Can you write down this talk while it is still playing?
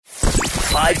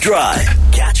5 Drive.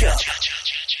 Catch up.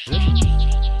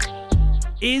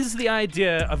 Is the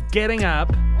idea of getting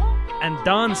up and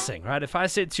dancing, right? If I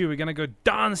said to you, we're going to go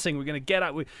dancing, we're going to get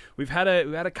up. We've had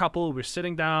a couple, we're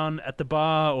sitting down at the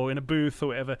bar or in a booth or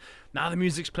whatever. Now the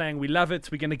music's playing, we love it,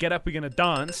 we're going to get up, we're going to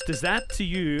dance. Does that to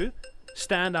you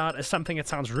stand out as something that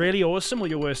sounds really awesome or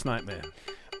your worst nightmare?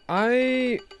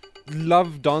 I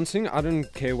love dancing. I don't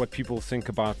care what people think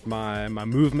about my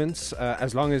movements.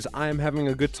 As long as I'm having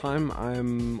a good time,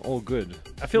 I'm all good.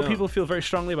 I feel people feel very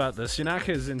strongly about this. Yunaka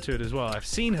is into it as well. I've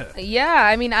seen her. Yeah,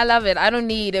 I mean, I love it. I don't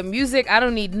need music. I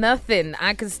don't need nothing.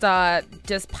 I can start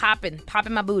just popping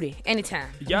my booty anytime.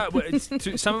 Yeah, but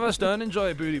some of us don't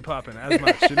enjoy booty popping as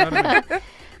much. You know what I mean?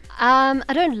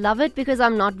 I don't love it because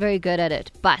I'm not very good at it.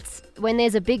 But when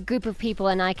there's a big group of people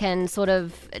and I can sort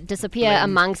of disappear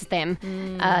amongst them,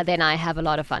 then I have a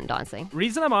lot of fun dancing.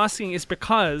 Reason I'm asking is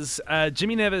because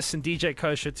Jimmy Nevis and DJ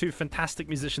Kosher, two fantastic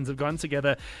musicians, have gone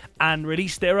together and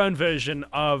released their own version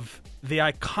of the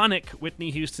iconic Whitney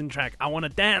Houston track, I Want to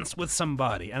Dance with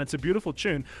Somebody. And it's a beautiful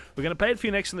tune. We're going to play it for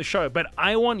you next in the show. But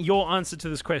I want your answer to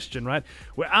this question, right?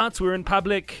 We're out, we're in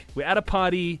public, we're at a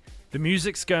party, the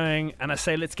music's going, and I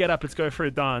say, let's get up, let's go for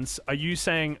a dance. Are you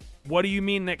saying, what do you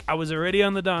mean, Nick? I was already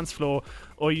on the dance floor.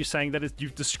 Or are you saying that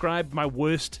you've described my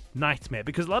worst nightmare?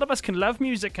 Because a lot of us can love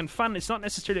music and fun. It's not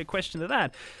necessarily a question of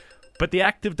that. But the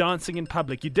act of dancing in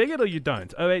public, you dig it or you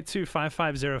don't?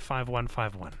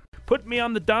 082-550-5151. Put me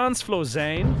on the dance floor,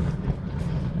 Zane.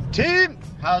 Team,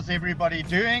 how's everybody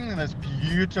doing this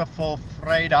beautiful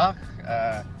Vrydag?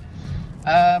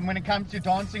 When it comes to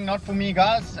dancing, not for me,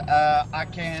 guys. I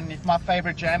can, if my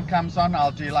favorite jam comes on,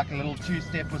 I'll do like a little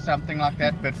two-step or something like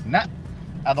that, but nah.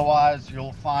 Otherwise,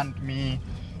 you'll find me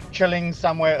chilling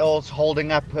somewhere else,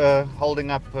 holding up a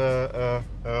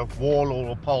wall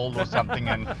or a pole or something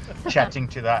and chatting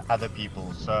to the other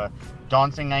people. So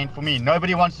dancing ain't for me.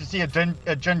 Nobody wants to see a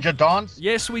ginger dance.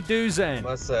 Yes, we do, Zane. I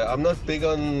must say, I'm not big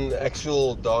on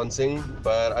actual dancing,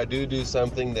 but I do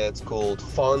something that's called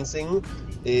fancing.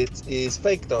 It is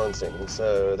fake dancing,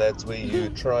 so that's where you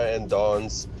try and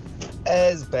dance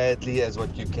as badly as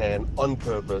what you can on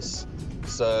purpose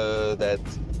so that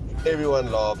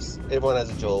everyone laughs, everyone has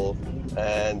a jolt,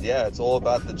 and yeah, it's all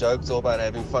about the jokes, all about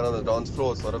having fun on the dance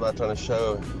floor. It's not about trying to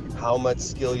show how much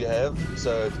skill you have.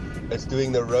 So it's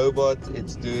doing the robot,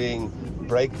 it's doing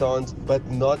breakdance, but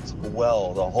not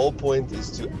well. The whole point is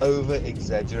to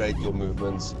over-exaggerate your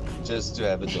movements just to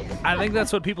have a joke. I think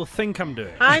that's what people think I'm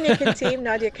doing. Hi, Nick and team,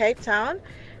 Nadia, Cape Town.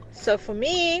 So for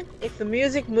me, if the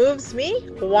music moves me,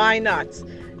 why not?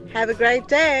 Have a great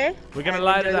day. We're going to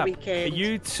light it up. Weekend.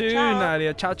 You too, Ciao.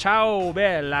 Nadia. Ciao, ciao,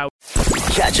 bella.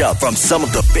 Catch up from some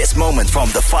of the best moments from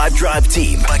the 5 Drive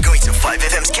team by going to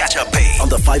 5FM's catch-up page on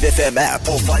the 5FM app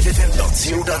or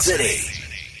 5FM.co.za.